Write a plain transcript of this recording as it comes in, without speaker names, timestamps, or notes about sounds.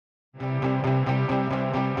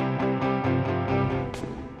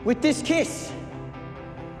With this kiss,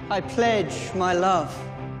 I pledge my love.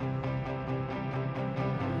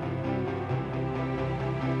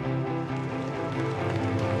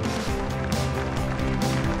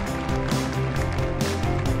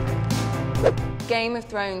 Game of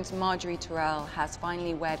Thrones' Margaery Tyrell has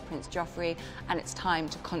finally wed Prince Joffrey, and it's time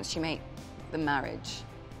to consummate the marriage.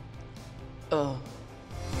 Ugh.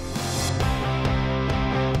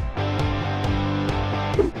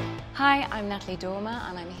 Hi, I'm Natalie Dormer,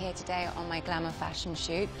 and I'm here today on my Glamour fashion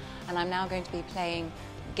shoot, and I'm now going to be playing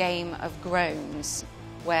Game of Groans,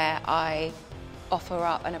 where I offer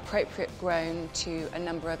up an appropriate groan to a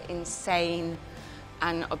number of insane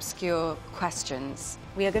and obscure questions.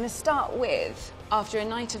 We are going to start with, after a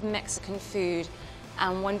night of Mexican food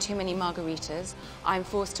and one too many margaritas, I'm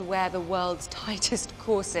forced to wear the world's tightest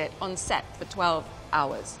corset on set for 12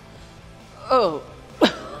 hours. Oh,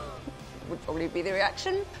 would probably be the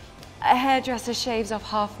reaction. A hairdresser shaves off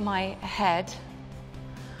half my head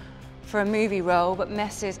for a movie role, but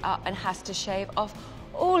messes up and has to shave off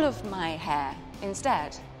all of my hair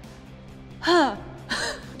instead. Huh.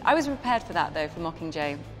 I was prepared for that, though, for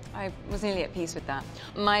Mockingjay. I was nearly at peace with that.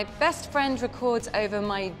 My best friend records over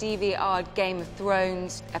my DVR'd Game of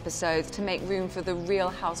Thrones episodes to make room for the Real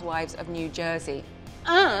Housewives of New Jersey.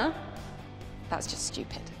 That's just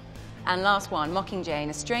stupid. And last one, Mockingjay. In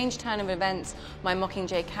a strange turn of events, my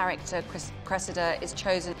Mockingjay character, Cressida, is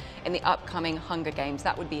chosen in the upcoming Hunger Games.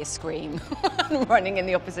 That would be a scream, running in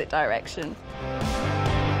the opposite direction.